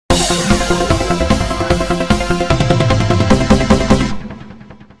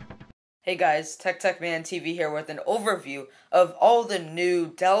Hey guys, TechMan TV here with an overview of all the new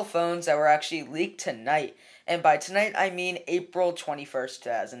Dell phones that were actually leaked tonight. And by tonight, I mean April 21st,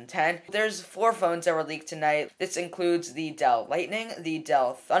 2010. There's 4 phones that were leaked tonight. This includes the Dell Lighting, the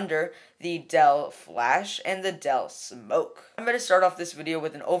Dell Thunder, the Dell Flash, and the Dell Smoke. I'm going to start off this video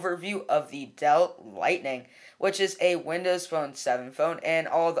with an overview of the Dell Lighting, which is a Windows Phone 7 phone, and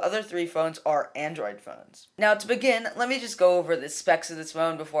all the other 3 phones are Android phones. Now to begin, let me just go over the specs of this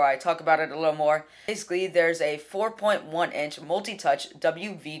phone before I talk about it a little more. Basically, there's a 4.1-inch multi-touch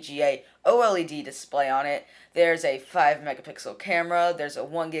WVGA OLED display on it. There's a 5 megapixel camera, there's a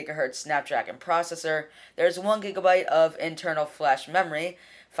 1 GHz snapdragon processor, there's 1 GB of internal flash memory,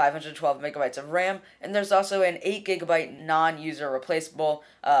 512 megabytes of RAM, and there's also an 8 GB non-user replaceable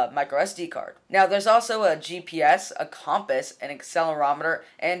MicroSD card. Now there's also a GPS, a compass, an accelerometer,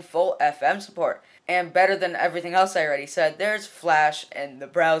 and full FM support. And better than everything else I already said, there's Flash in the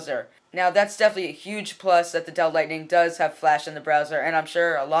browser. Now that's definitely a huge plus that the Dell Lighting does have Flash in the browser, and I'm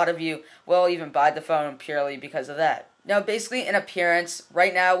sure a lot of you will even buy the phone purely because of that. Now basically in appearance,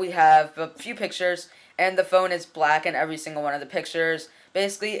 right now we have a few pictures, and the phone is black in every single one of the pictures.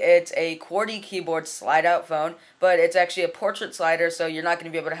 Basically, it's a QWERTY keyboard slide-out phone, but it's actually a portrait slider, so you're not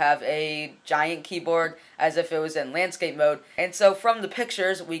going to be able to have a giant keyboard as if it was in landscape mode. And so from the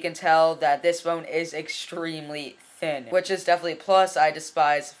pictures, we can tell that this phone is extremely thin, which is definitely a plus. I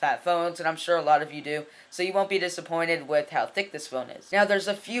despise fat phones, and I'm sure a lot of you do, so you won't be disappointed with how thick this phone is. Now, there's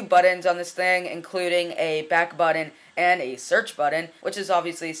a few buttons on this thing, including a back button and a search button, which is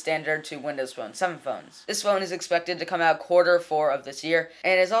obviously standard to Windows Phone 7 phones. This phone is expected to come out Q4 of this year,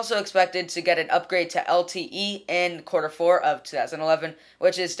 and is also expected to get an upgrade to LTE in Q4 of 2011,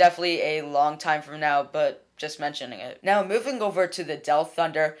 which is definitely a long time from now, but just mentioning it. Now, moving over to the Dell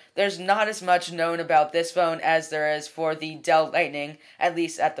Thunder, there's not as much known about this phone as there is for the Dell Lighting, at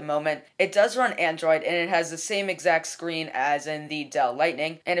least at the moment. It does run Android, and it has the same exact screen as in the Dell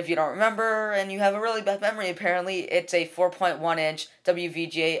Lighting. And if you don't remember, and you have a really bad memory apparently, it's a 4.1-inch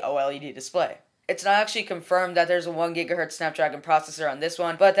WVGA OLED display. It's not actually confirmed that there's a 1 GHz Snapdragon processor on this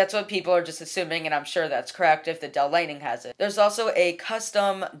one, but that's what people are just assuming, and I'm sure that's correct if the Dell Lighting has it. There's also a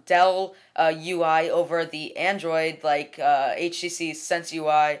custom Dell UI over the Android, like HTC Sense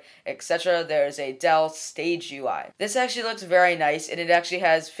UI, etc. There's a Dell Stage UI. This actually looks very nice, and it actually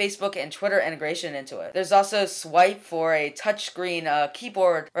has Facebook and Twitter integration into it. There's also Swipe for a touchscreen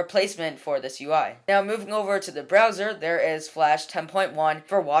keyboard replacement for this UI. Now moving over to the browser, there is Flash 10.1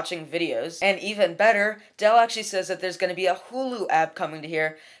 for watching videos, and even better, Dell actually says that there's going to be a Hulu app coming to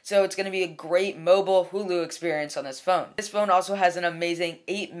here, so it's going to be a great mobile Hulu experience on this phone. This phone also has an amazing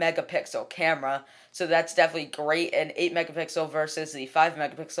 8 megapixel camera, so that's definitely great, an 8 megapixel versus the 5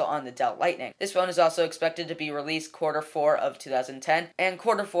 megapixel on the Dell Lighting. This phone is also expected to be released Q4 of 2010 and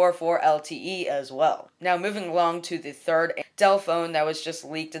Q4 for LTE as well. Now moving along to the third Dell phone that was just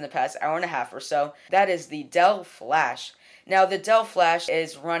leaked in the past hour and a half or so, that is the Dell Flash. Now, the Dell Flash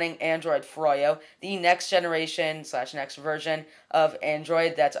is running Android Froyo, the next generation / next version of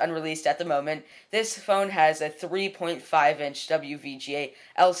Android that's unreleased at the moment. This phone has a 3.5-inch WVGA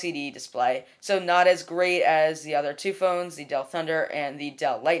LCD display, so not as great as the other 2 phones, the Dell Thunder and the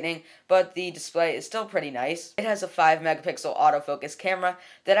Dell Lighting, but the display is still pretty nice. It has a 5 megapixel autofocus camera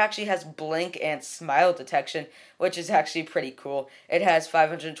that actually has blink and smile detection, which is actually pretty cool. It has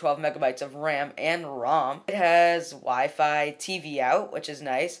 512 megabytes of RAM and ROM. It has Wi-Fi TV out, which is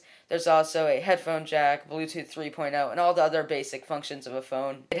nice. There's also a headphone jack, Bluetooth 3.0, and all the other basic functions of a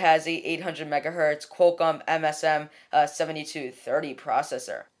phone. It has a 800 megahertz Qualcomm MSM 7230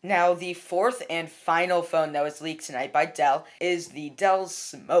 processor. Now, the 4th and final phone that was leaked tonight by Dell is the Dell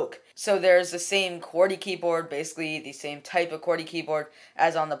Smoke. So there's the same QWERTY keyboard, basically the same type of QWERTY keyboard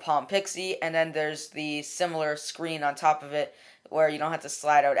as on the Palm Pixie, and then there's the similar screen on top of it where you don't have to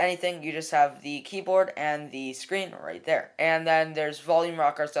slide out anything, you just have the keyboard and the screen right there. And then there's volume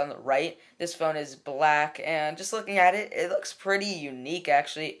rockers on the right. This phone is black, and just looking at it, it looks pretty unique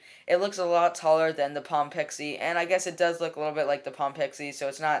actually. It looks a lot taller than the Palm Pixie, and I guess it does look a little bit like the Palm Pixie, so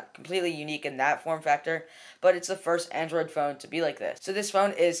it's not completely unique in that form factor, but it's the first Android phone to be like this. So this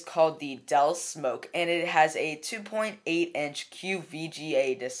phone is called the Dell Smoke, and it has a 2.8-inch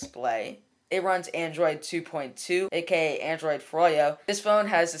QVGA display. It runs Android 2.2, aka Android Froyo. This phone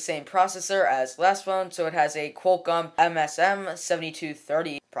has the same processor as last phone, so it has a Qualcomm MSM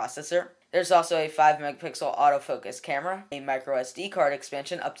 7230 processor. There's also a 5 megapixel autofocus camera, a microSD card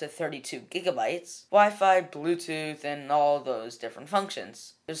expansion up to 32 gigabytes, Wi-Fi, Bluetooth, and all those different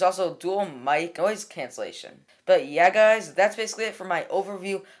functions. There's also dual mic noise cancellation. But yeah guys, that's basically it for my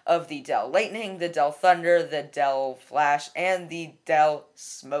overview of the Dell Lighting, the Dell Thunder, the Dell Flash, and the Dell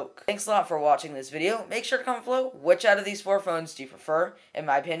Smoke. Thanks a lot for watching this video. Make sure to comment below which out of these 4 phones do you prefer. In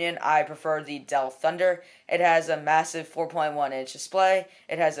my opinion, I prefer the Dell Thunder. It has a massive 4.1 inch display.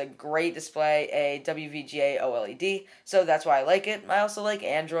 It has a great display, a WVGA OLED, so that's why I like it. I also like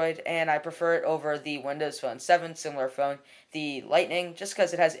Android, and I prefer it over the Windows Phone 7 similar phone, the Lighting, just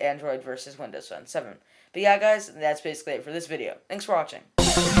because it has Android versus Windows Phone 7. But yeah guys, that's basically it for this video. Thanks for watching.